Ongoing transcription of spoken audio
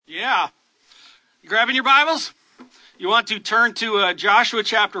You grabbing your Bibles? You want to turn to Joshua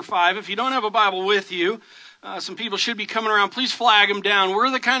chapter 5. If you don't have a Bible with you, some people should be coming around. Please flag them down.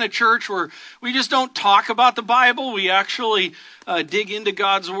 We're the kind of church where we just don't talk about the Bible. We actually dig into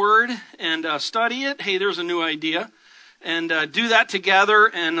God's Word and study it. Hey, there's a new idea. And do that together,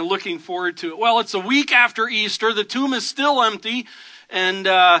 and looking forward to it. Well, it's a week after Easter. The tomb is still empty, and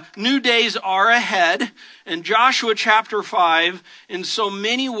new days are ahead. And Joshua chapter 5, in so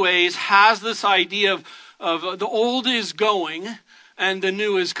many ways, has this idea of the old is going and the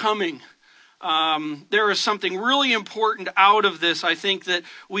new is coming. There is something really important out of this, I think, that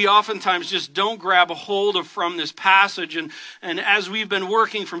we oftentimes just don't grab a hold of from this passage. And as we've been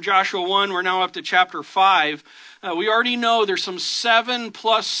working from Joshua 1, we're now up to chapter 5. We already know there's some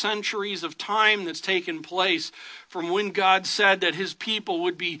 7+ centuries of time that's taken place from when God said that his people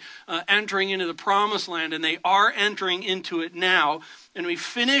would be entering into the promised land, and they are entering into it now. And we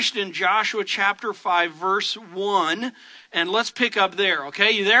finished in Joshua chapter 5, verse 1, and let's pick up there,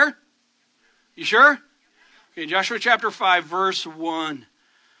 okay? You there? You sure? Okay, Joshua chapter 5, verse 1.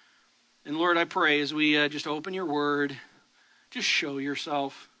 And Lord, I pray as we just open your word, just show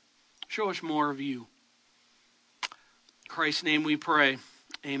yourself. Show us more of you. In Christ's name we pray.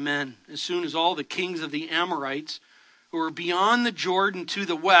 Amen. As soon as all the kings of the Amorites who were beyond the Jordan to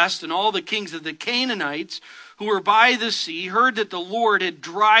the west, and all the kings of the Canaanites who were by the sea, heard that the Lord had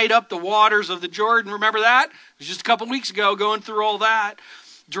dried up the waters of the Jordan. Remember that? It was just a couple weeks ago going through all that.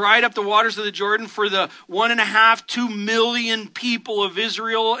 Dried up the waters of the Jordan for the 1.5-2 million people of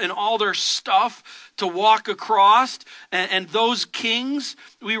Israel and all their stuff to walk across. And those kings,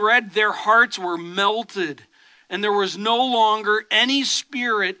 we read, their hearts were melted. And there was no longer any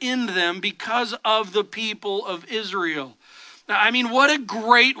spirit in them because of the people of Israel. Now, I mean, what a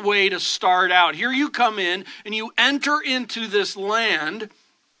great way to start out. Here you come in and you enter into this land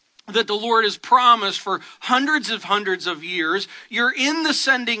that the Lord has promised for hundreds of years. You're in the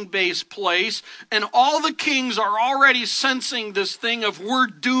sending base place, and all the kings are already sensing this thing of we're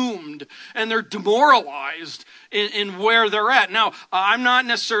doomed, and they're demoralized in where they're at. Now, I'm not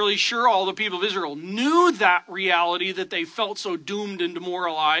necessarily sure all the people of Israel knew that reality, that they felt so doomed and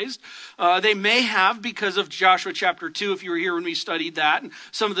demoralized. They may have, because of Joshua chapter 2, if you were here when we studied that, and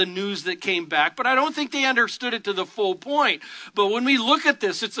some of the news that came back. But I don't think they understood it to the full point. But when we look at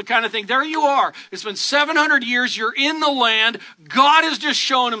this, it's the kind of thing, there you are. It's been 700 years. You're in the land. God has just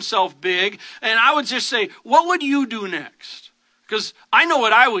shown himself big. And I would just say, what would you do next? Because I know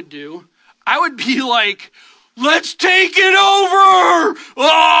what I would do. I would be like, let's take it over.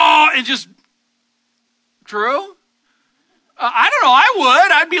 Oh, and just, true? I don't know, I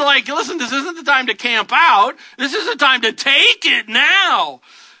would. I'd be like, listen, this isn't the time to camp out. This is the time to take it now.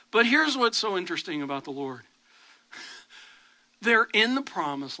 But here's what's so interesting about the Lord. They're in the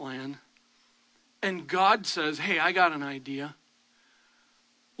promised land, and God says, hey, I got an idea.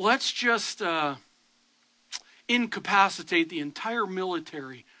 Let's just incapacitate the entire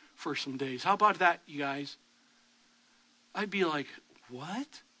military for some days. How about that, you guys? I'd be like,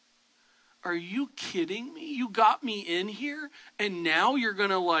 what? Are you kidding me? You got me in here, and now you're going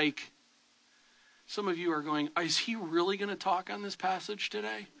to some of you are going, is he really going to talk on this passage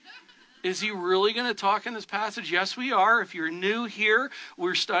today? Is he really going to talk in this passage? Yes, we are. If you're new here,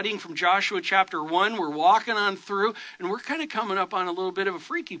 we're studying from Joshua chapter 1. We're walking on through, and we're kind of coming up on a little bit of a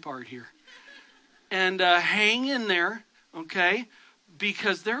freaky part here. And hang in there, okay?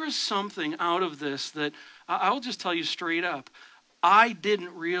 Because there is something out of this that I'll just tell you straight up. I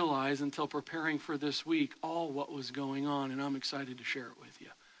didn't realize until preparing for this week all what was going on, and I'm excited to share it with you.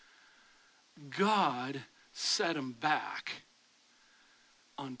 God set him back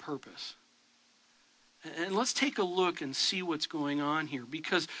on purpose. And let's take a look and see what's going on here,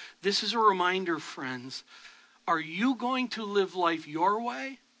 because this is a reminder, friends. Are you going to live life your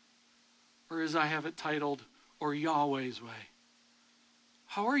way, or as I have it titled, or Yahweh's way?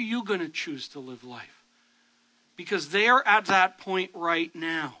 How are you going to choose to live life? Because they are at that point right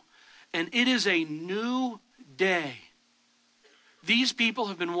now. And it is a new day. These people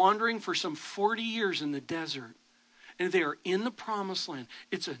have been wandering for some 40 years in the desert. And they are in the promised land.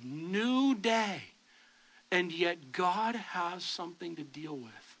 It's a new day. And yet God has something to deal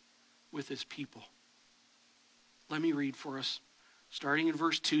with his people. Let me read for us, starting in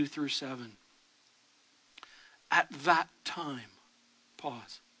verse 2 through 7. At that time,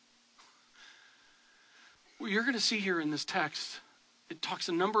 pause. What you're going to see here in this text, it talks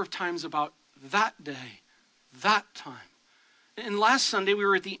a number of times about that day, that time. And last Sunday, we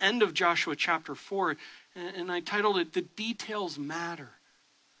were at the end of Joshua chapter 4, and I titled it, The Details Matter.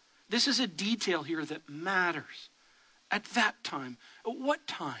 This is a detail here that matters. At that time. At what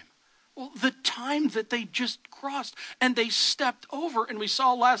time? Well, the time that they just crossed and they stepped over, and we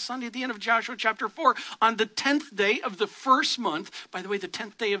saw last Sunday at the end of Joshua chapter 4, on the 10th day of the first month, by the way, the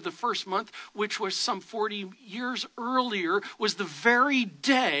 10th day of the first month, which was some 40 years earlier, was the very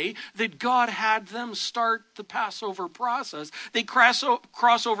day that God had them start the Passover process. They cross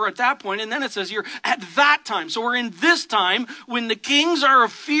over at that point, and then it says here, at that time. So we're in this time when the kings are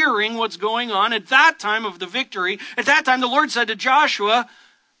fearing what's going on. At that time of the victory, at that time the Lord said to Joshua,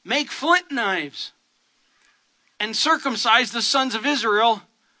 make flint knives and circumcise the sons of Israel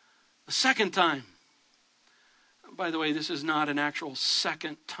a second time. By the way, this is not an actual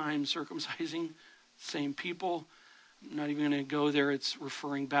second time circumcising. Same people. I'm not even going to go there. It's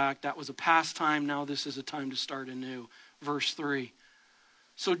referring back. That was a past time. Now this is a time to start anew. Verse 3.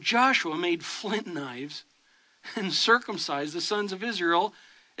 So Joshua made flint knives and circumcised the sons of Israel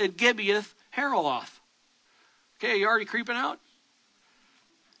at Gibeath Haraloth. Okay, you already creeping out?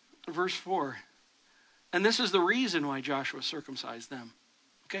 Verse 4. And this is the reason why Joshua circumcised them.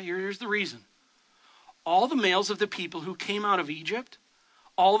 Okay, here's the reason. All the males of the people who came out of Egypt,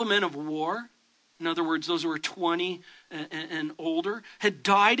 all the men of war, in other words, those who were 20 and older, had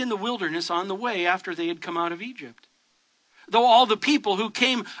died in the wilderness on the way after they had come out of Egypt. Though all the people who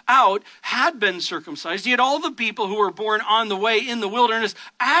came out had been circumcised, yet all the people who were born on the way in the wilderness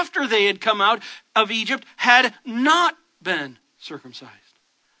after they had come out of Egypt had not been circumcised.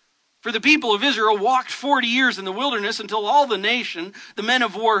 For the people of Israel walked 40 years in the wilderness until all the nation, the men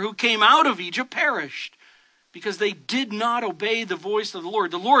of war who came out of Egypt, perished, because they did not obey the voice of the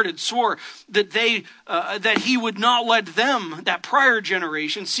Lord. The Lord had swore that that he would not let them, that prior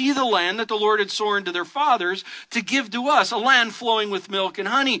generation, see the land that the Lord had sworn to their fathers to give to us, a land flowing with milk and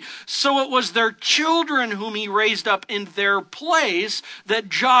honey. So it was their children whom he raised up in their place that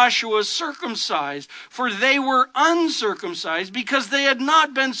Joshua circumcised, for they were uncircumcised because they had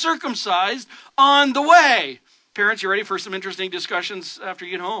not been circumcised on the way. Parents, you ready for some interesting discussions after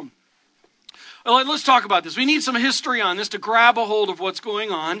you get home? Well, let's talk about this. We need some history on this to grab a hold of what's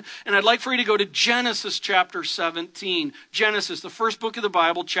going on. And I'd like for you to go to Genesis chapter 17. Genesis, the first book of the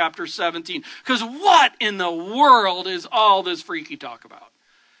Bible, chapter 17. Because what in the world is all this freaky talk about?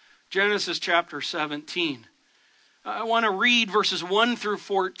 Genesis chapter 17. I want to read verses 1 through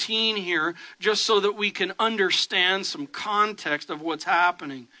 14 here, just so that we can understand some context of what's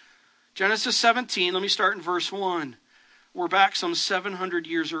happening. Genesis 17, let me start in verse 1. We're back some 700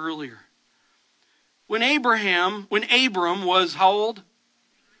 years earlier. When Abram was how old?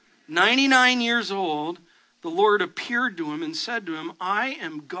 99 years old, the Lord appeared to him and said to him, I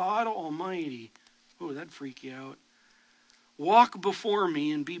am God Almighty. Oh, that'd freak you out. Walk before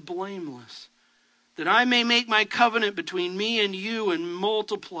me and be blameless, that I may make my covenant between me and you and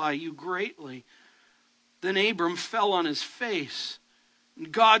multiply you greatly. Then Abram fell on his face,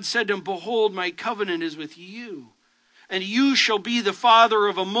 and God said to him, behold, my covenant is with you, and you shall be the father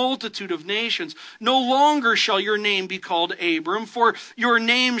of a multitude of nations. No longer shall your name be called Abram, for your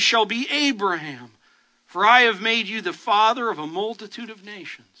name shall be Abraham. For I have made you the father of a multitude of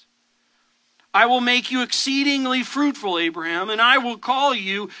nations. I will make you exceedingly fruitful, Abraham, and I will call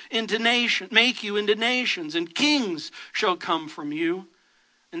you make you into nations, and kings shall come from you.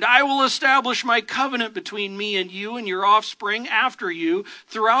 And I will establish my covenant between me and you and your offspring after you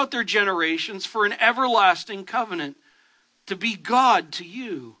throughout their generations for an everlasting covenant, to be God to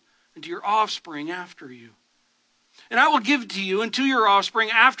you and to your offspring after you. And I will give to you and to your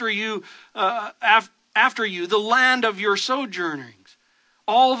offspring after you the land of your sojournings,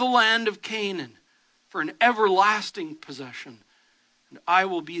 all the land of Canaan, for an everlasting possession, and I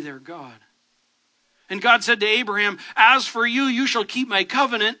will be their God. And God said to Abraham, as for you, you shall keep my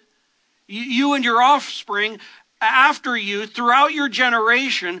covenant, you and your offspring after you throughout your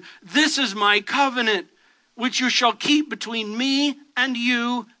generation. This is my covenant, which you shall keep between me and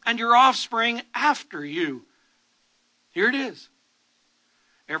you and your offspring after you. Here it is.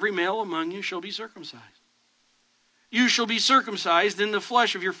 Every male among you shall be circumcised. You shall be circumcised in the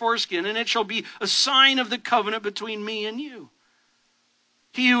flesh of your foreskin, and it shall be a sign of the covenant between me and you.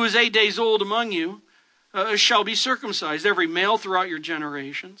 He who is 8 days old among you shall be circumcised, every male throughout your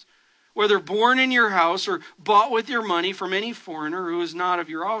generations, whether born in your house or bought with your money from any foreigner who is not of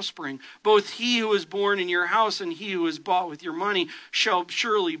your offspring. Both he who is born in your house and he who is bought with your money shall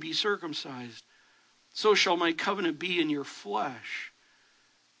surely be circumcised. So shall my covenant be in your flesh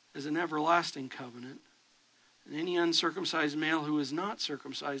as an everlasting covenant. And any uncircumcised male who is not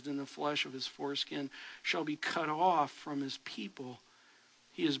circumcised in the flesh of his foreskin shall be cut off from his people.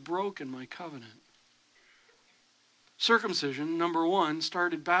 He has broken my covenant. Circumcision, number one,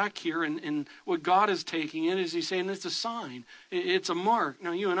 started back here, and what God is taking it is he's saying it's a sign. It's a mark.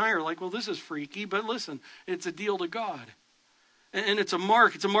 Now you and I are like, well, this is freaky, but listen, it's a deal to God. And it's a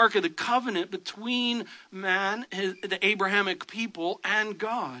mark. It's a mark of the covenant between man, the Abrahamic people, and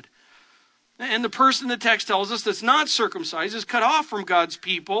God. And the person the text tells us that's not circumcised is cut off from God's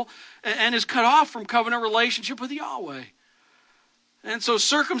people and is cut off from covenant relationship with Yahweh. And so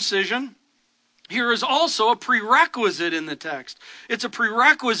circumcision here is also a prerequisite in the text. It's a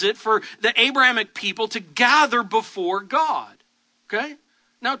prerequisite for the Abrahamic people to gather before God. Okay?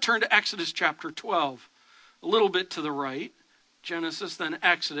 Now turn to Exodus chapter 12. A little bit to the right. Genesis, then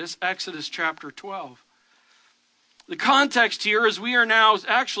Exodus. Exodus chapter 12. The context here is we are now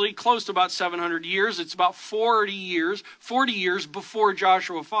actually close to about 700 years. It's about 40 years before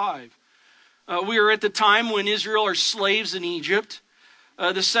Joshua 5. We are at the time when Israel are slaves in Egypt.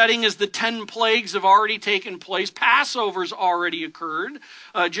 The setting is the 10 plagues have already taken place. Passover's already occurred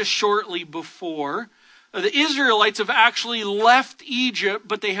just shortly before. The Israelites have actually left Egypt,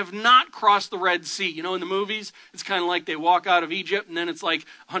 but they have not crossed the Red Sea. You know, in the movies, it's kind of like they walk out of Egypt, and then it's like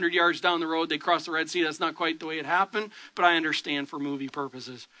 100 yards down the road, they cross the Red Sea. That's not quite the way it happened, but I understand for movie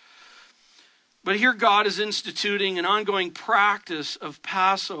purposes. But here God is instituting an ongoing practice of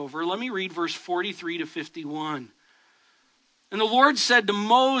Passover. Let me read verse 43 to 51. And the Lord said to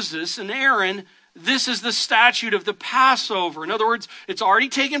Moses and Aaron, this is the statute of the Passover. In other words, it's already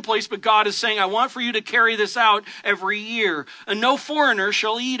taken place, but God is saying, I want for you to carry this out every year. And no foreigner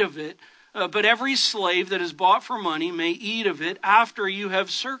shall eat of it, but every slave that is bought for money may eat of it after you have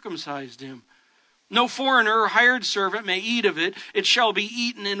circumcised him. No foreigner or hired servant may eat of it. It shall be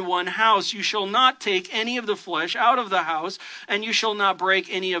eaten in one house. You shall not take any of the flesh out of the house, and you shall not break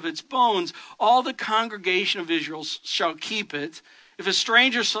any of its bones. All the congregation of Israel shall keep it. If a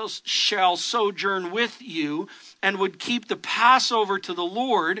stranger shall sojourn with you and would keep the Passover to the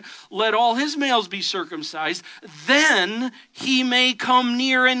Lord, let all his males be circumcised. Then he may come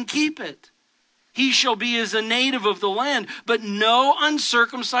near and keep it. He shall be as a native of the land, but no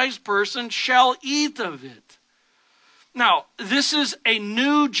uncircumcised person shall eat of it. Now, this is a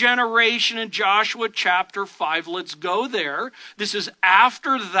new generation in Joshua chapter 5. Let's go there. This is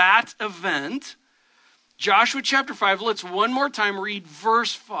after that event. Joshua chapter 5, let's one more time read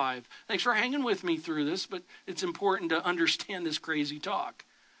verse 5. Thanks for hanging with me through this, but it's important to understand this crazy talk.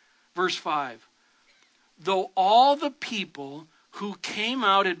 Verse 5. Though all the people who came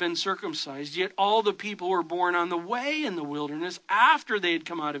out had been circumcised, yet all the people who were born on the way in the wilderness after they had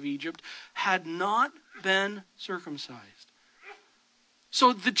come out of Egypt had not been circumcised.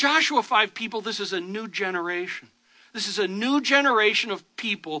 So the Joshua 5 people, this is a new generation. This is a new generation of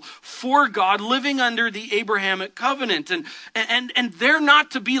people for God living under the Abrahamic covenant. And they're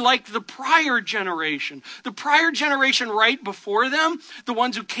not to be like the prior generation. The prior generation right before them, the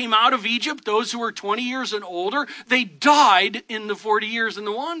ones who came out of Egypt, those who were 20 years and older, they died in the 40 years in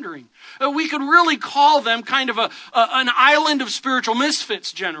the wandering. We could really call them kind of an island of spiritual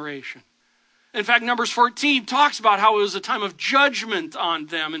misfits generation. In fact, Numbers 14 talks about how it was a time of judgment on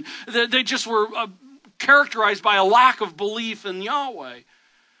them. And they just were characterized by a lack of belief in Yahweh.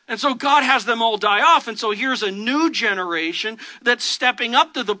 And so God has them all die off. And so here's a new generation that's stepping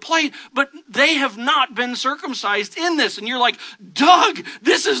up to the plate, but they have not been circumcised in this. And you're like, Doug,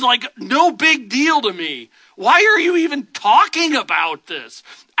 this is like no big deal to me. Why are you even talking about this?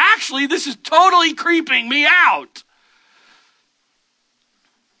 Actually, this is totally creeping me out.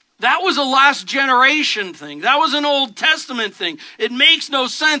 That was a last generation thing. That was an Old Testament thing. It makes no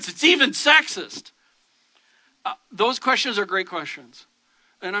sense. It's even sexist. Those questions are great questions.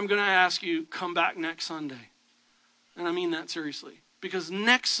 And I'm going to ask you, come back next Sunday. And I mean that seriously. Because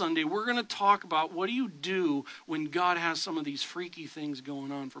next Sunday, we're going to talk about what do you do when God has some of these freaky things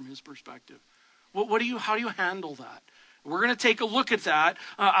going on from his perspective. How do you handle that? We're going to take a look at that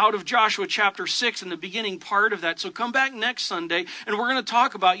out of Joshua chapter 6 and the beginning part of that. So come back next Sunday and we're going to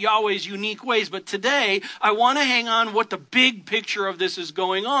talk about Yahweh's unique ways. But today, I want to hang on what the big picture of this is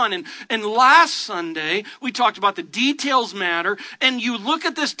going on. And last Sunday, we talked about the details matter. And you look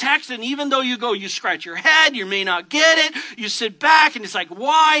at this text and even though you scratch your head, you may not get it. You sit back and it's like,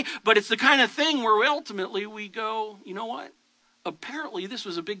 why? But it's the kind of thing where ultimately we go, you know what? Apparently this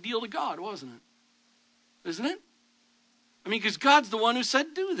was a big deal to God, wasn't it? Isn't it? I mean, because God's the one who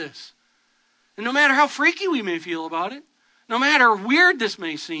said do this. And no matter how freaky we may feel about it, no matter how weird this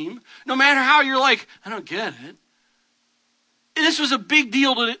may seem, no matter how you're like, I don't get it, this was a big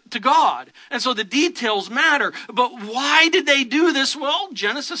deal to God. And so the details matter. But why did they do this? Well,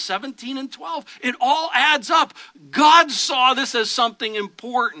 Genesis 17 and 12. It all adds up. God saw this as something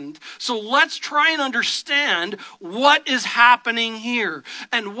important. So let's try and understand what is happening here.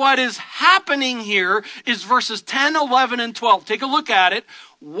 And what is happening here is verses 10, 11, and 12. Take a look at it.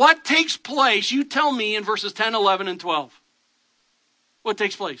 What takes place? You tell me in verses 10, 11, and 12. What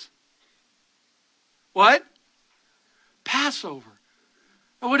takes place? What? Passover.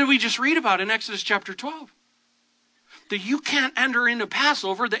 Now, what did we just read about in Exodus chapter 12? That you can't enter into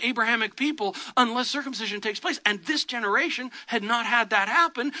Passover, the Abrahamic people, unless circumcision takes place. And this generation had not had that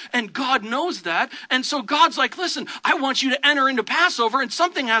happen, and God knows that. And so God's like, listen, I want you to enter into Passover, and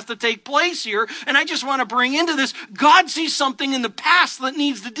something has to take place here, and I just want to bring into this. God sees something in the past that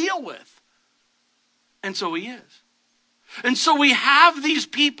needs to deal with. And so he is. And so we have these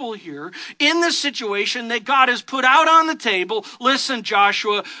people here in this situation that God has put out on the table. Listen,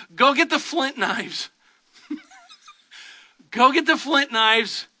 Joshua, go get the flint knives. Go get the flint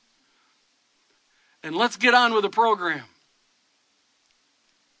knives and let's get on with the program.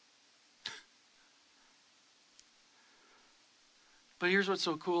 But here's what's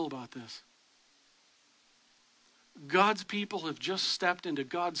so cool about this. God's people have just stepped into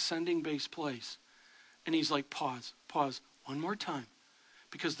God's sending-based place. And he's like, pause, one more time.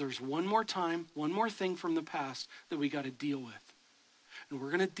 Because there's one more time, one more thing from the past that we got to deal with. And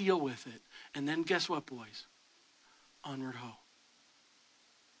we're going to deal with it. And then guess what, boys? Onward ho.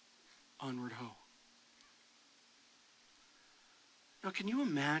 Onward ho. Now, can you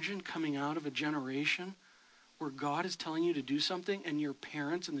imagine coming out of a generation where God is telling you to do something and your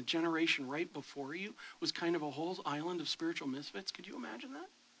parents and the generation right before you was kind of a whole island of spiritual misfits? Could you imagine that?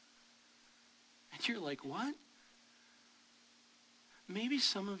 And you're like, what? Maybe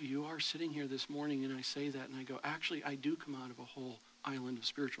some of you are sitting here this morning and I say that and I go, actually, I do come out of a whole island of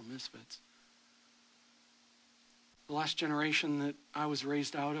spiritual misfits. The last generation that I was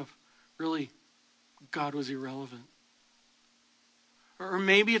raised out of, really, God was irrelevant. Or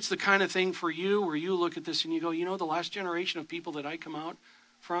maybe it's the kind of thing for you where you look at this and you go, you know, the last generation of people that I come out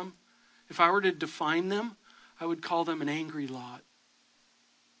from, if I were to define them, I would call them an angry lot.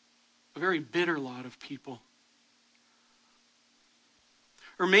 A very bitter lot of people.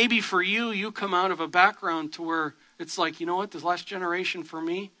 Or maybe for you, you come out of a background to where it's like, you know what, this last generation for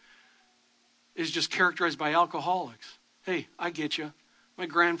me is just characterized by alcoholics. Hey, I get you. My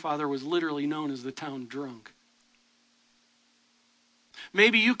grandfather was literally known as the town drunk.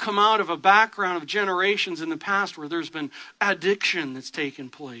 Maybe you come out of a background of generations in the past where there's been addiction that's taken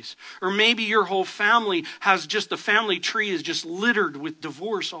place. Or maybe your whole family has just, the family tree is just littered with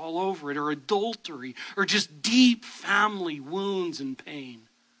divorce all over it, or adultery, or just deep family wounds and pain.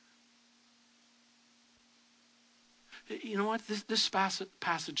 You know what? This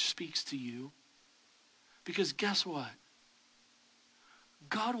passage speaks to you. Because guess what?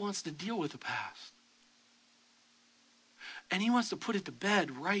 God wants to deal with the past. And he wants to put it to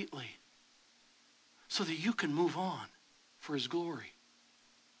bed rightly so that you can move on for his glory.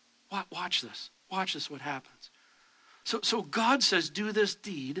 Watch this. Watch this, what happens. So God says, do this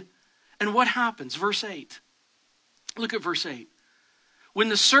deed. And what happens? Verse 8. Look at verse 8. When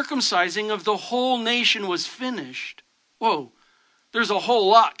the circumcising of the whole nation was finished. Whoa, there's a whole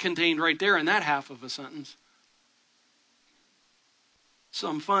lot contained right there in that half of a sentence.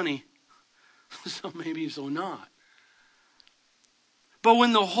 Some funny, some maybe so not. But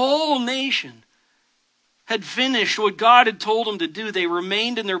when the whole nation had finished what God had told them to do, they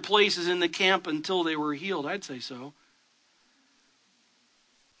remained in their places in the camp until they were healed. I'd say so.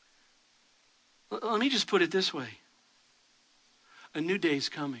 Let me just put it this way. A new day's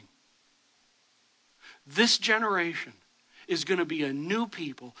coming. This generation is going to be a new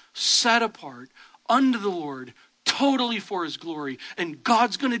people, set apart unto the Lord, totally for his glory. And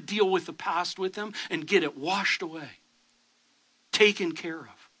God's going to deal with the past with them and get it washed away. Taken care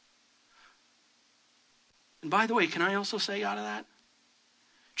of. And by the way, can I also say out of that?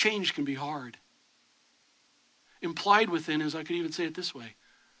 Change can be hard. Implied within is, I could even say it this way.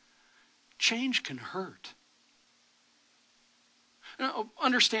 Change can hurt. Now,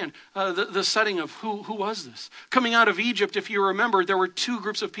 understand the setting of who was this? Coming out of Egypt, if you remember, there were two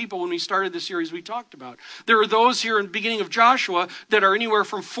groups of people when we started the series we talked about. There are those here in the beginning of Joshua that are anywhere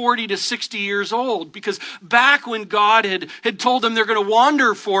from 40 to 60 years old. Because back when God had told them they're going to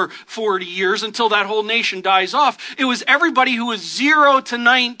wander for 40 years until that whole nation dies off, it was everybody who was 0 to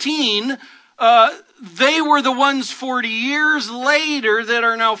 19 they were the ones 40 years later that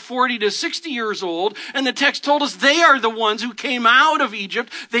are now 40 to 60 years old. And the text told us they are the ones who came out of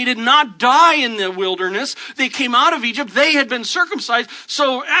Egypt. They did not die in the wilderness. They came out of Egypt. They had been circumcised.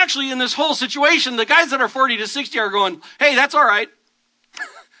 So actually in this whole situation, the guys that are 40 to 60 are going, hey, that's all right.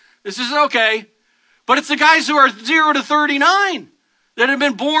 This is okay. But it's the guys who are 0 to 39 that have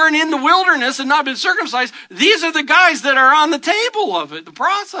been born in the wilderness and not been circumcised. These are the guys that are on the table of it, the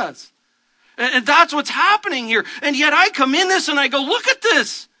process. And that's what's happening here. And yet I come in this and I go, look at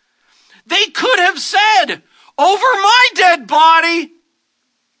this. They could have said, over my dead body.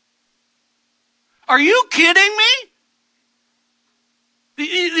 Are you kidding me?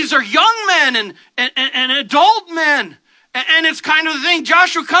 These are young men and adult men. And it's kind of the thing.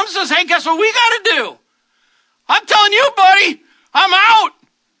 Joshua comes and says, hey, guess what we got to do? I'm telling you, buddy, I'm out.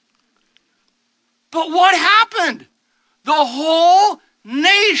 But what happened? The whole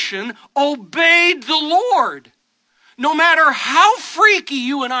nation obeyed the Lord. No matter how freaky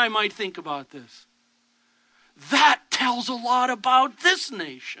you and I might think about this, that tells a lot about this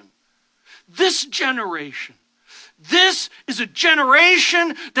nation, this generation. This is a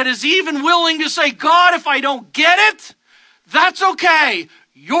generation that is even willing to say, God, if I don't get it, that's okay.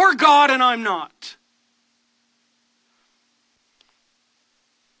 You're God and I'm not.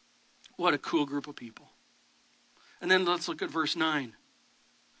 What a cool group of people. And then let's look at verse 9.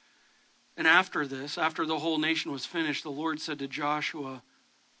 And after this, after the whole nation was finished, the Lord said to Joshua,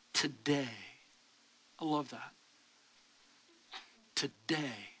 today. I love that.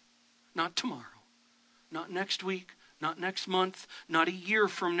 Today. Not tomorrow. Not next week. Not next month. Not a year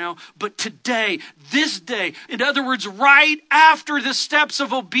from now. But today. This day. In other words, right after the steps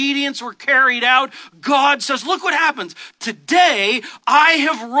of obedience were carried out, God says, look what happens. Today, I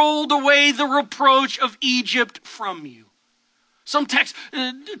have rolled away the reproach of Egypt from you. Some text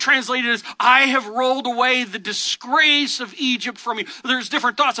translated as, I have rolled away the disgrace of Egypt from you. There's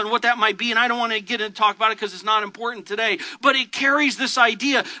different thoughts on what that might be, and I don't want to get into talk about it because it's not important today. But it carries this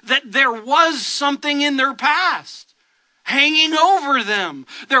idea that there was something in their past hanging over them.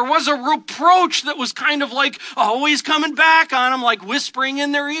 There was a reproach that was kind of like always coming back on them, like whispering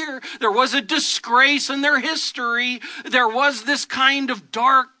in their ear. There was a disgrace in their history. There was this kind of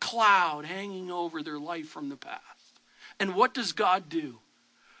dark cloud hanging over their life from the past. And what does God do?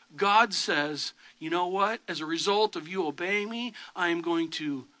 God says, you know what? As a result of you obeying me, I am going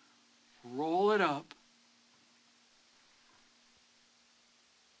to roll it up.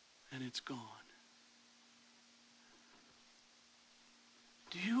 And it's gone.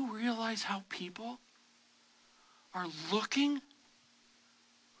 Do you realize how people are looking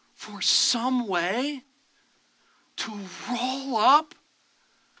for some way to roll up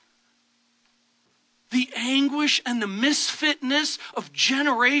the anguish and the misfitness of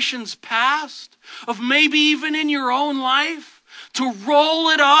generations past, of maybe even in your own life, to roll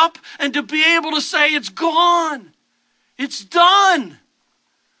it up and to be able to say it's gone, it's done?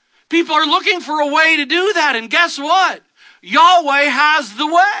 People are looking for a way to do that, and guess what? Yahweh has the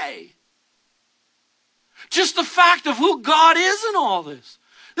way. Just the fact of who God is in all this.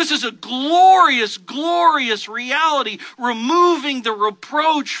 This is a glorious, glorious reality, removing the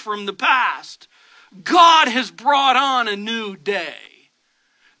reproach from the past. God has brought on a new day.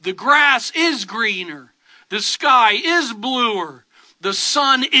 The grass is greener. The sky is bluer. The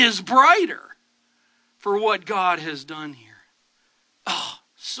sun is brighter for what God has done here. Oh,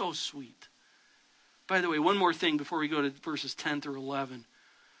 so sweet. By the way, one more thing before we go to verses 10 through 11.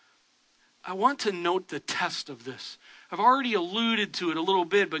 I want to note the test of this. I've already alluded to it a little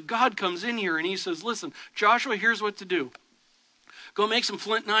bit, but God comes in here and he says, listen, Joshua, here's what to do. Go make some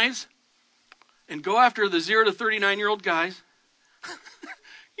flint knives and go after the 0 to 39-year-old guys. Can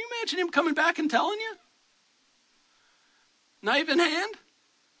you imagine him coming back and telling you? Knife in hand?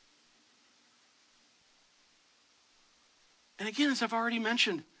 And again, as I've already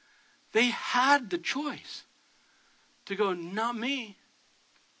mentioned, they had the choice to go, not me.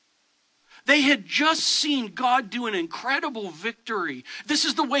 They had just seen God do an incredible victory. This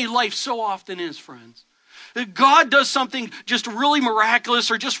is the way life so often is, friends. God does something just really miraculous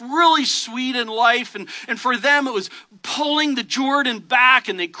or just really sweet in life. And for them, it was pulling the Jordan back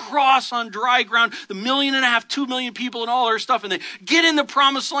and they cross on dry ground, the 1.5 million, 2 million people and all their stuff. And they get in the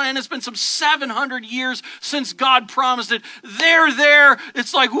promised land. It's been some 700 years since God promised it. They're there.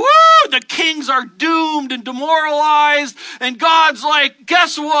 It's like, woo, the kings are doomed and demoralized. And God's like,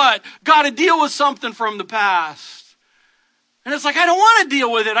 guess what? Got to deal with something from the past. And it's like, I don't want to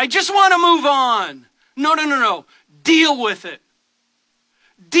deal with it. I just want to move on. No. Deal with it.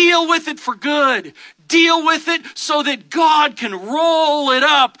 Deal with it for good. Deal with it so that God can roll it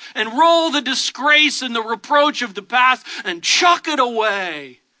up and roll the disgrace and the reproach of the past and chuck it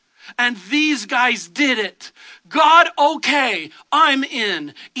away. And these guys did it. God, okay, I'm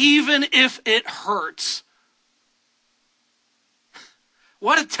in, even if it hurts.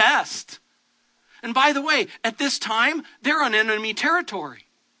 What a test. And by the way, at this time, they're on enemy territory.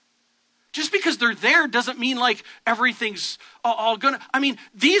 Just because they're there doesn't mean like everything's all gonna. I mean,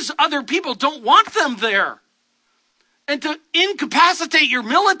 these other people don't want them there. And to incapacitate your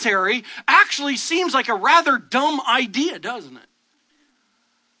military actually seems like a rather dumb idea, doesn't it?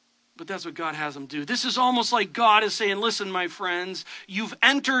 But that's what God has them do. This is almost like God is saying, listen, my friends, you've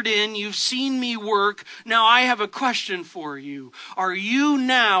entered in, you've seen me work. Now I have a question for you. Are you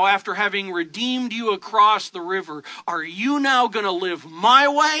now, after having redeemed you across the river, are you now going to live my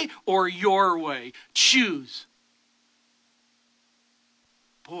way or your way? Choose.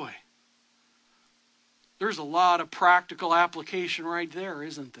 Boy, there's a lot of practical application right there,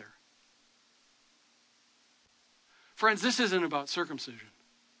 isn't there? Friends, this isn't about circumcision.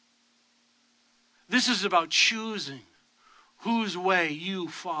 This is about choosing whose way you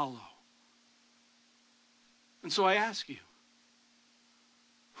follow. And so I ask you,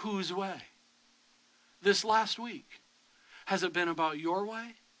 whose way? This last week, has it been about your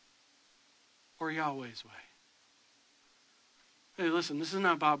way or Yahweh's way? Hey, listen, this is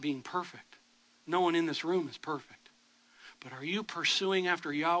not about being perfect. No one in this room is perfect. But are you pursuing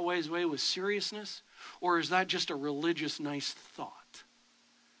after Yahweh's way with seriousness? Or is that just a religious nice thought?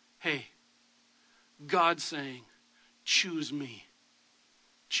 Hey, God's saying, choose me.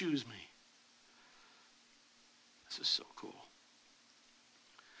 Choose me. This is so cool.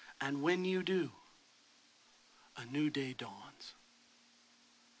 And when you do, a new day dawns.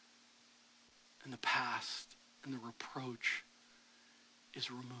 And the past and the reproach is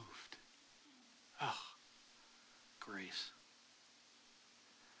removed. Oh, grace.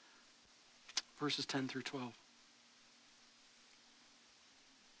 Verses 10 through 12.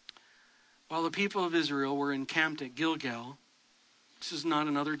 While the people of Israel were encamped at Gilgal, this is not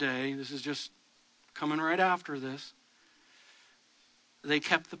another day, this is just coming right after this, they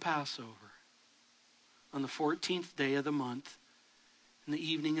kept the Passover on the 14th day of the month in the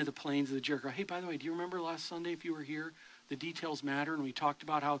evening of the plains of the Jericho. Hey, by the way, do you remember last Sunday, if you were here, the details matter, and we talked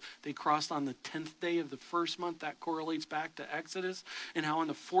about how they crossed on the 10th day of the first month. That correlates back to Exodus, and how on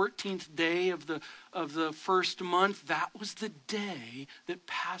the 14th day of the first month, that was the day that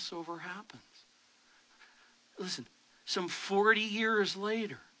Passover happens. Listen, some 40 years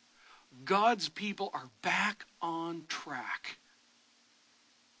later, God's people are back on track.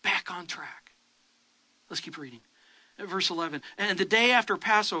 Back on track. Let's keep reading. Verse 11. And the day after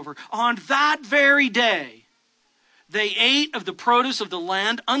Passover, on that very day, they ate of the produce of the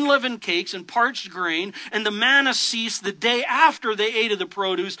land, unleavened cakes and parched grain, and the manna ceased the day after they ate of the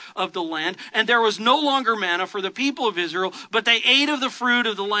produce of the land. And there was no longer manna for the people of Israel, but they ate of the fruit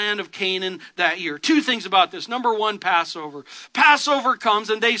of the land of Canaan that year. Two things about this. Number one, Passover. Passover comes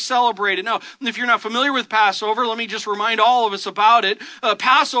and they celebrate it. Now, if you're not familiar with Passover, let me just remind all of us about it.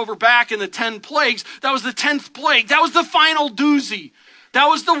 Passover back in the 10 plagues, that was the 10th plague. That was the final doozy. That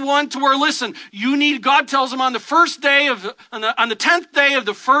was the one to where, listen, God tells them on the 10th day of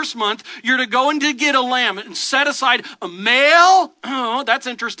the first month, you're to go and to get a lamb and set aside a male, oh, that's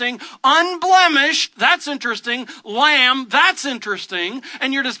interesting, unblemished, that's interesting, lamb, that's interesting,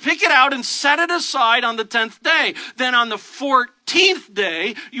 and you're to pick it out and set it aside on the 10th day. Then on the 14th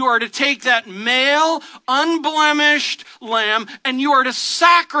day, you are to take that male, unblemished lamb, and you are to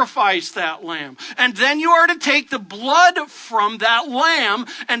sacrifice that lamb. And then you are to take the blood from that lamb,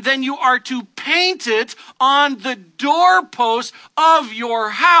 and then you are to paint it on the doorpost of your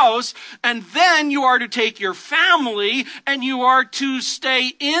house. And then you are to take your family, and you are to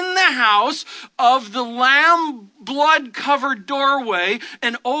stay in the house of the lamb blood-covered doorway,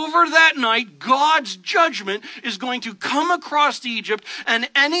 and over that night, God's judgment is going to come across Egypt, and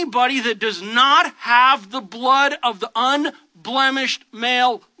anybody that does not have the blood of the unblemished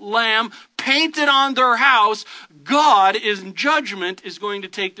male lamb painted on their house, God in judgment is going to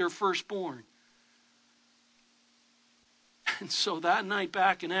take their firstborn. And so that night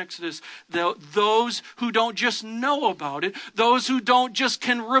back in Exodus, those who don't just know about it, those who don't just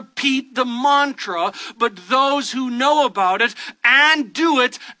can repeat the mantra, but those who know about it and do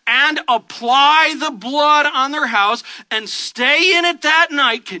it and apply the blood on their house and stay in it that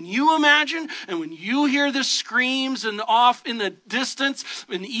night. Can you imagine? And when you hear the screams and off in the distance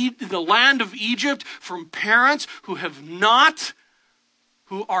in the land of Egypt from parents who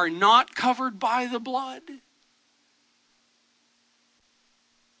are not covered by the blood,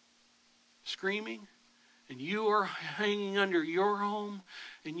 screaming, and you are hanging under your home,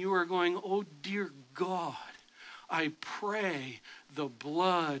 and you are going, oh dear God, I pray the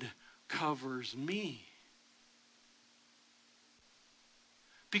blood covers me.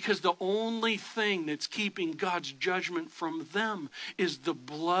 Because the only thing that's keeping God's judgment from them is the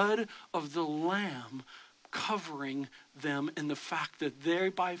blood of the Lamb covering them, and the fact that they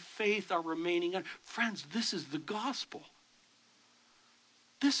by faith are remaining. Friends, this is the gospel.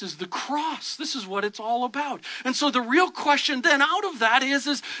 This is the cross. This is what it's all about. And so the real question then out of that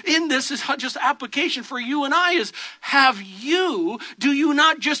is in this is just application for you and I is, do you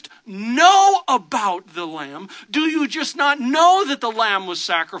not just know about the Lamb? Do you just not know that the Lamb was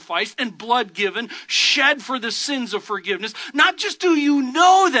sacrificed and blood given, shed for the sins of forgiveness? Not just do you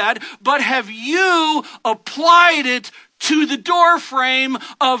know that, but have you applied it to the doorframe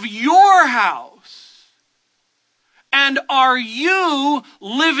of your house? And are you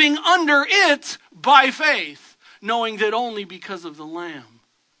living under it by faith, knowing that only because of the Lamb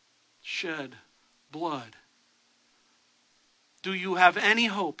shed blood do you have any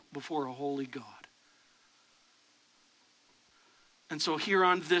hope before a holy God? And so here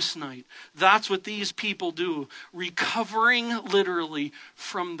on this night, that's what these people do, recovering literally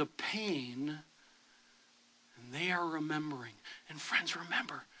from the pain, and they are remembering. And friends,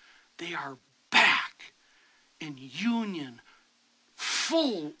 remember, they are back in union,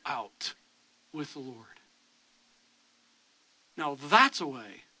 full out with the Lord. Now that's a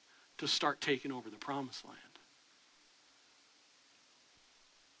way to start taking over the promised land.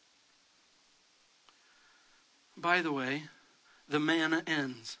 By the way, the manna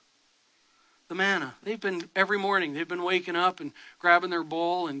ends. The manna. Every morning, they've been waking up and grabbing their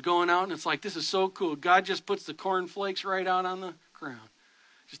bowl and going out, and it's like, this is so cool. God just puts the cornflakes right out on the ground.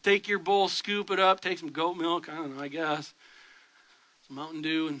 Just take your bowl, scoop it up, take some goat milk, I don't know, I guess, some Mountain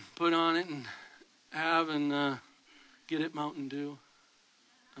Dew, and put on it and have and get it Mountain Dew.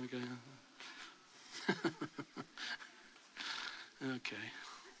 Okay. Okay.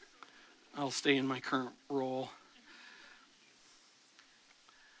 I'll stay in my current role.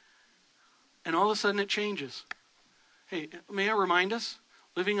 And all of a sudden it changes. Hey, may I remind us?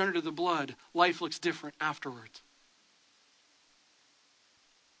 Living under the blood, life looks different afterwards.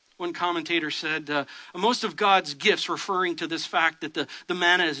 One commentator said, most of God's gifts, referring to this fact that the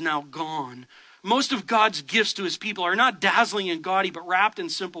manna is now gone, most of God's gifts to his people are not dazzling and gaudy, but wrapped in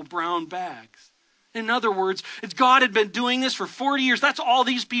simple brown bags. In other words, it's God had been doing this for 40 years. That's all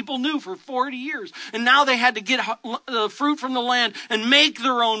these people knew for 40 years. And now they had to get the fruit from the land and make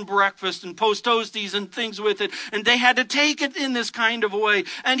their own breakfast and post toasties and things with it. And they had to take it in this kind of way.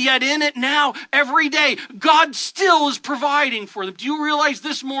 And yet in it now, every day, God still is providing for them. Do you realize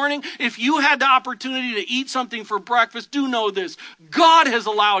this morning, if you had the opportunity to eat something for breakfast, do know this. God has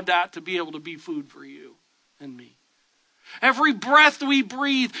allowed that to be able to be food for you and me. Every breath we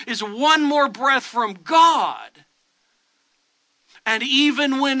breathe is one more breath from God. And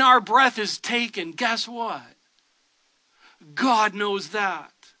even when our breath is taken, guess what? God knows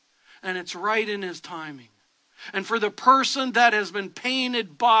that. And it's right in his timing. And for the person that has been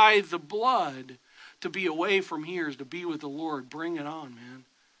painted by the blood to be away from here is to be with the Lord. Bring it on, man.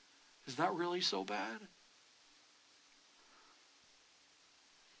 Is that really so bad?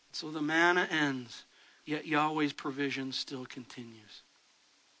 So the manna ends. Yet Yahweh's provision still continues.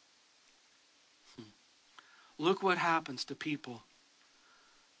 Look what happens to people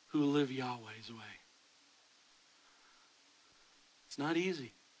who live Yahweh's way. It's not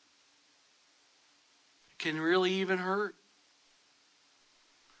easy. It can really even hurt.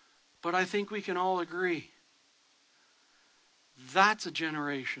 But I think we can all agree that's a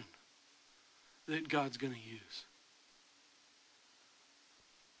generation that God's going to use.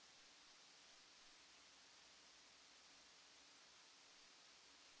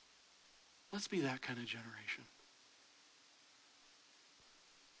 Let's be that kind of generation.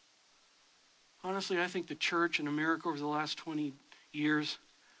 Honestly, I think the church in America over the last 20 years,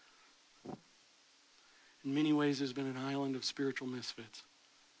 in many ways, has been an island of spiritual misfits.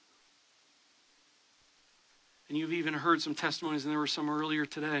 And you've even heard some testimonies, and there were some earlier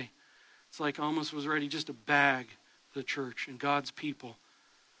today. It's like almost was ready just to bag the church and God's people.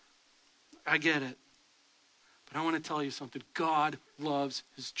 I get it. But I want to tell you something. God loves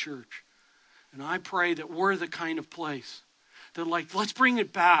his church. And I pray that we're the kind of place that let's bring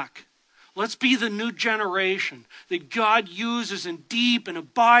it back. Let's be the new generation that God uses in deep and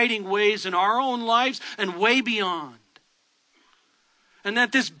abiding ways in our own lives and way beyond. And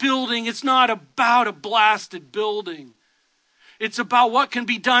that this building, it's not about a blasted building. It's about what can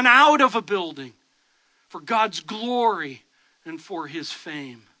be done out of a building for God's glory and for his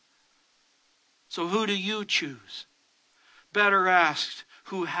fame. So who do you choose? Better asked,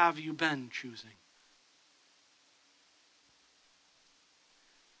 who have you been choosing?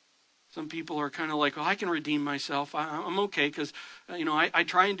 Some people are kind of like, well, I can redeem myself. I'm okay because, I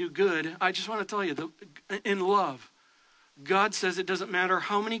try and do good. I just want to tell you, in love, God says it doesn't matter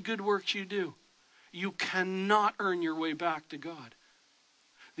how many good works you do. You cannot earn your way back to God.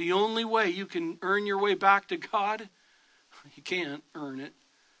 The only way you can earn your way back to God, you can't earn it,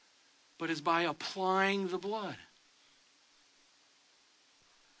 but is by applying the blood.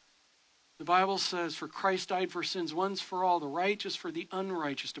 The Bible says, for Christ died for sins once for all, the righteous for the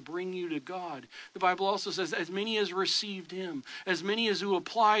unrighteous, to bring you to God. The Bible also says, as many as received him, as many as who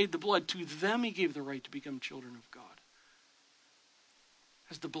applied the blood, to them he gave the right to become children of God.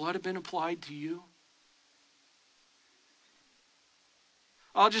 Has the blood been applied to you?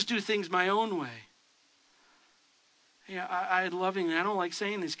 I'll just do things my own way. Yeah, I don't like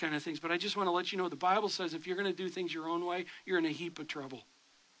saying these kind of things, but I just want to let you know the Bible says if you're going to do things your own way, you're in a heap of trouble.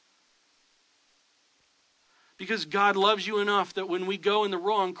 Because God loves you enough that when we go in the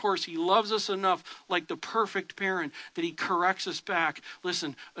wrong course, he loves us enough, like the perfect parent, that he corrects us back.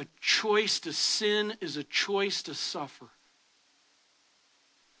 Listen, a choice to sin is a choice to suffer.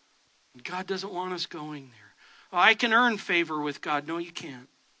 And God doesn't want us going there. Oh, I can earn favor with God. No, you can't.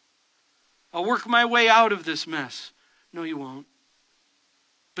 I'll work my way out of this mess. No, you won't.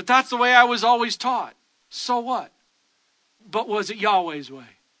 But that's the way I was always taught. So what? But was it Yahweh's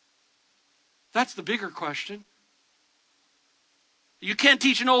way? That's the bigger question. You can't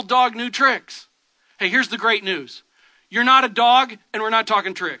teach an old dog new tricks. Hey, here's the great news. You're not a dog, and we're not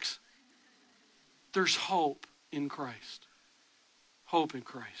talking tricks. There's hope in Christ. Hope in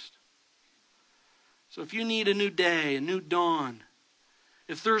Christ. So if you need a new day, a new dawn,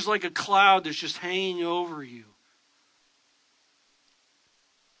 if there's like a cloud that's just hanging over you,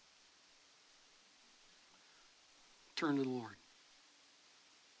 turn to the Lord.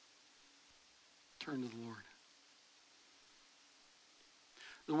 Turn to the Lord.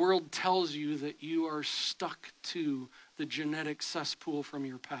 The world tells you that you are stuck to the genetic cesspool from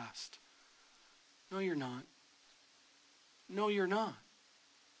your past. No, you're not. No, you're not.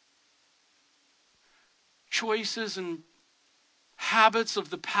 Choices and habits of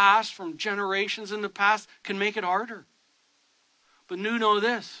the past from generations in the past can make it harder. But know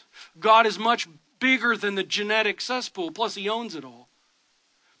this. God is much bigger than the genetic cesspool. Plus, he owns it all.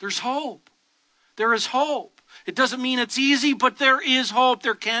 There's hope. There is hope. It doesn't mean it's easy, but there is hope.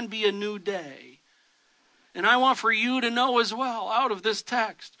 There can be a new day. And I want for you to know as well, out of this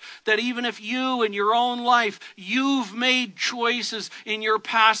text, that even if you in your own life, you've made choices in your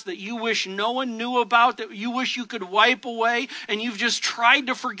past that you wish no one knew about, that you wish you could wipe away, and you've just tried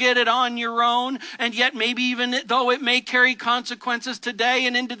to forget it on your own, and yet maybe even though it may carry consequences today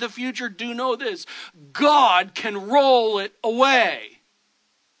and into the future, do know this: God can roll it away.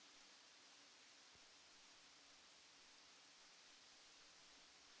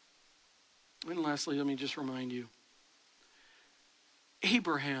 And lastly, let me just remind you,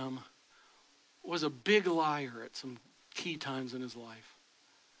 Abraham was a big liar at some key times in his life.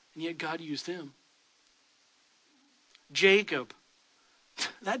 And yet God used him. Jacob,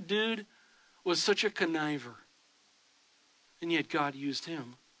 that dude was such a conniver. And yet God used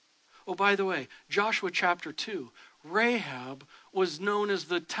him. Oh, by the way, Joshua chapter 2, Rahab was known as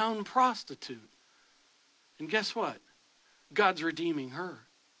the town prostitute. And guess what? God's redeeming her.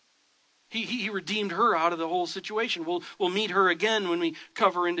 He redeemed her out of the whole situation. We'll meet her again when we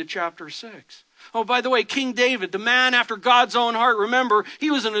cover into chapter 6. Oh, by the way, King David, the man after God's own heart, remember, he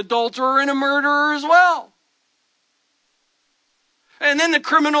was an adulterer and a murderer as well. And then the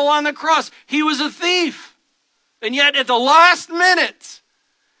criminal on the cross, he was a thief. And yet at the last minute,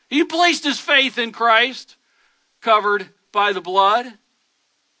 he placed his faith in Christ, covered by the blood.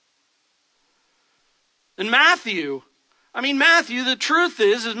 And Matthew, the truth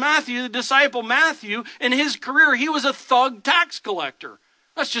is Matthew, the disciple Matthew, in his career, he was a thug tax collector.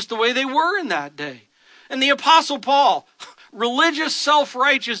 That's just the way they were in that day. And the Apostle Paul, religious,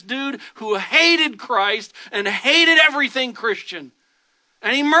 self-righteous dude who hated Christ and hated everything Christian.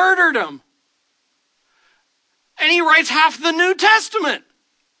 And he murdered him. And he writes half the New Testament.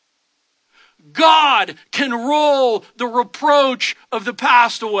 God can roll the reproach of the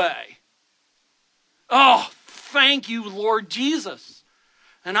past away. Oh, thank you, Lord Jesus.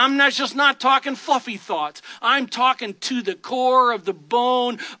 And I'm not talking fluffy thoughts. I'm talking to the core of the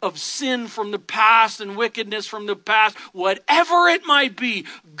bone of sin from the past and wickedness from the past. Whatever it might be,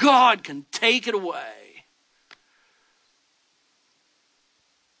 God can take it away.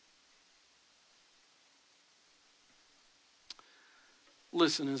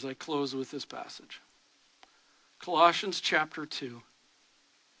 Listen as I close with this passage. Colossians chapter 2.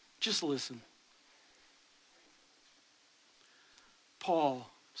 Just listen. Paul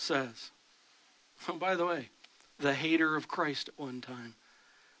says, oh, by the way, the hater of Christ at one time,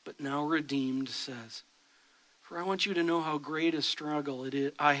 but now redeemed, says, for I want you to know how great a struggle it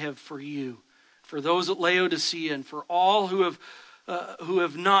is I have for you, for those at Laodicea, and for all who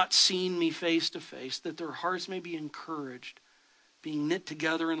have not seen me face to face, that their hearts may be encouraged, being knit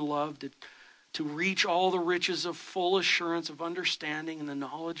together in love, to reach all the riches of full assurance of understanding and the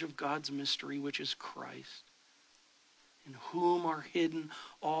knowledge of God's mystery, which is Christ, in whom are hidden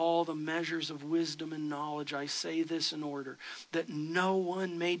all the measures of wisdom and knowledge. I say this in order that no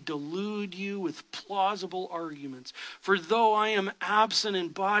one may delude you with plausible arguments. For though I am absent in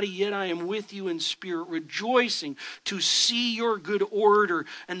body, yet I am with you in spirit, rejoicing to see your good order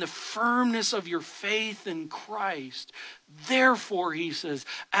and the firmness of your faith in Christ. Therefore, he says,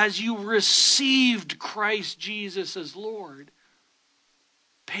 as you received Christ Jesus as Lord,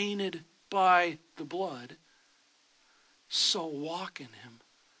 painted by the blood, so walk in him.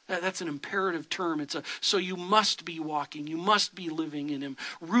 That's an imperative term. So you must be walking. You must be living in him,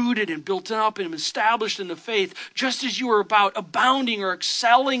 rooted and built up in him, established in the faith, just as you are about abounding or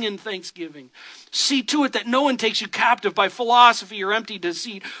excelling in thanksgiving. See to it that no one takes you captive by philosophy or empty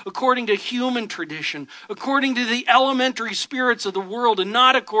deceit, according to human tradition, according to the elementary spirits of the world, and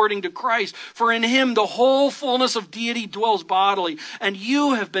not according to Christ. For in him the whole fullness of deity dwells bodily, and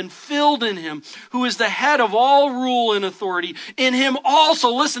you have been filled in him, who is the head of all rule and authority. In him also,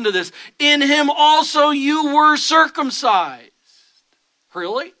 listen to this, in him also you were circumcised.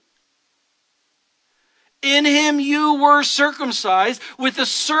 Really? In him you were circumcised with a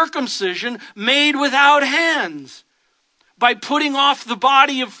circumcision made without hands, by putting off the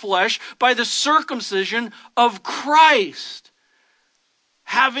body of flesh by the circumcision of Christ,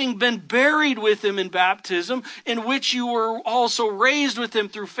 having been buried with him in baptism, in which you were also raised with him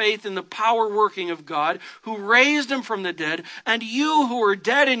through faith in the power working of God, who raised him from the dead. And you who were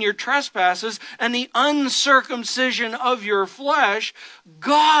dead in your trespasses and the uncircumcision of your flesh,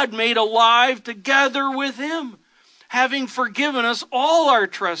 God made alive together with him, having forgiven us all our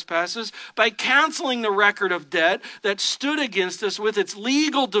trespasses by canceling the record of debt that stood against us with its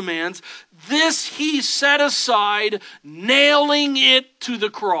legal demands. This he set aside, nailing it to the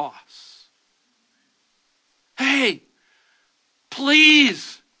cross. Hey,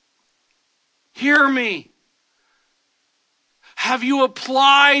 please, hear me. Have you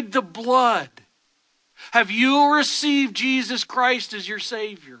applied the blood? Have you received Jesus Christ as your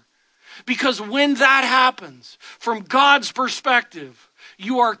Savior? Because when that happens, from God's perspective,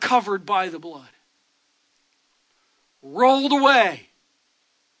 you are covered by the blood. Rolled away.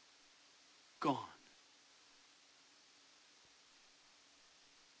 Gone.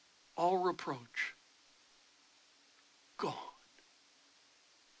 All reproach. Gone.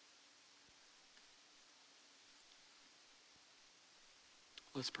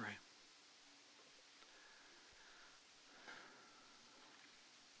 Let's pray.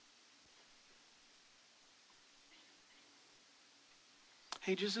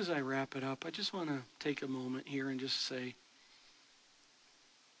 Hey, just as I wrap it up, I just want to take a moment here and just say,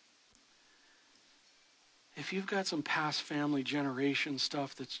 if you've got some past family generation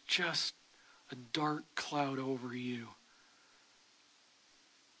stuff that's just a dark cloud over you,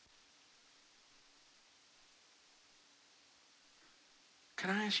 can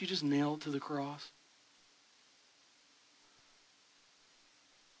I ask you just nail it to the cross?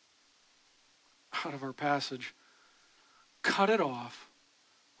 Out of our passage, cut it off.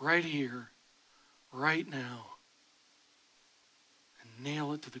 Right here, right now, and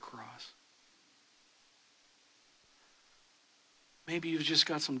nail it to the cross. Maybe you've just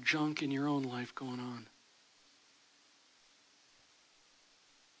got some junk in your own life going on.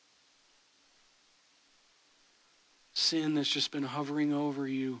 Sin that's just been hovering over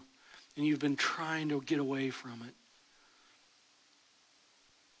you, and you've been trying to get away from it.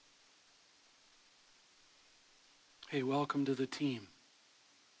 Hey, welcome to the team.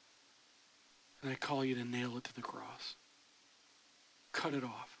 And I call you to nail it to the cross. Cut it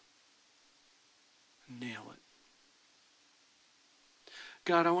off. Nail it.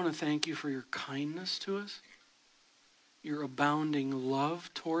 God, I want to thank you for your kindness to us, your abounding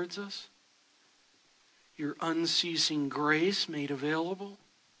love towards us, your unceasing grace made available.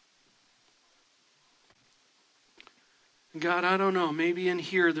 God, I don't know, maybe in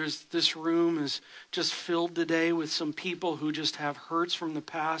here this room is just filled today with some people who just have hurts from the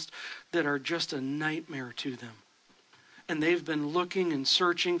past that are just a nightmare to them. And they've been looking and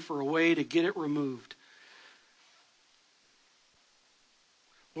searching for a way to get it removed.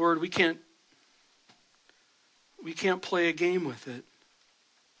 Lord, we can't play a game with it.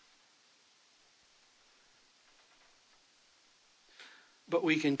 But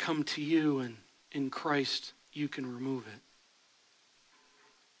we can come to you, and in Christ you can remove it.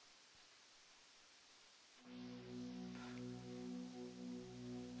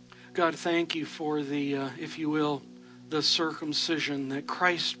 God, thank you for the, if you will, the circumcision that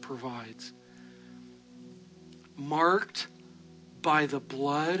Christ provides, marked by the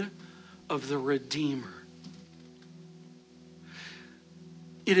blood of the Redeemer.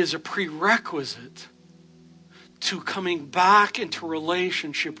 It is a prerequisite to coming back into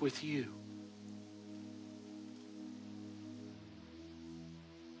relationship with you.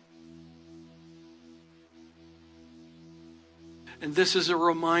 And this is a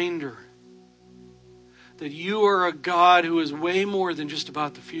reminder that you are a God who is way more than just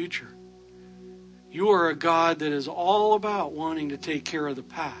about the future. You are a God that is all about wanting to take care of the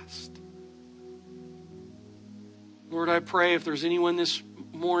past. Lord, I pray if there's anyone this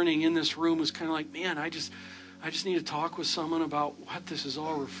morning in this room who's kind of like, man, I just need to talk with someone about what this is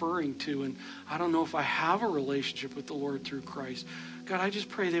all referring to, and I don't know if I have a relationship with the Lord through Christ. God, I just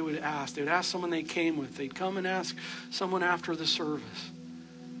pray they would ask. They'd ask someone they came with. They'd come and ask someone after the service.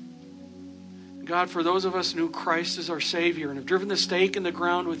 God, for those of us who knew Christ as our Savior and have driven the stake in the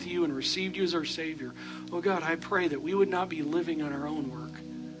ground with you and received you as our Savior, oh God, I pray that we would not be living on our own work,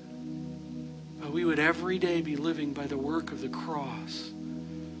 but we would every day be living by the work of the cross.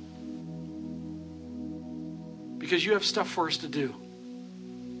 Because you have stuff for us to do.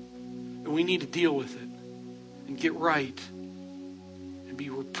 And we need to deal with it and get right and be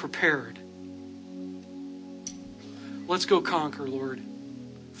prepared. Let's go conquer, Lord,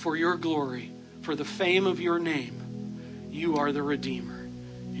 for your glory, for the fame of your name. You are the Redeemer.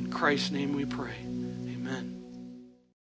 In Christ's name we pray. Amen.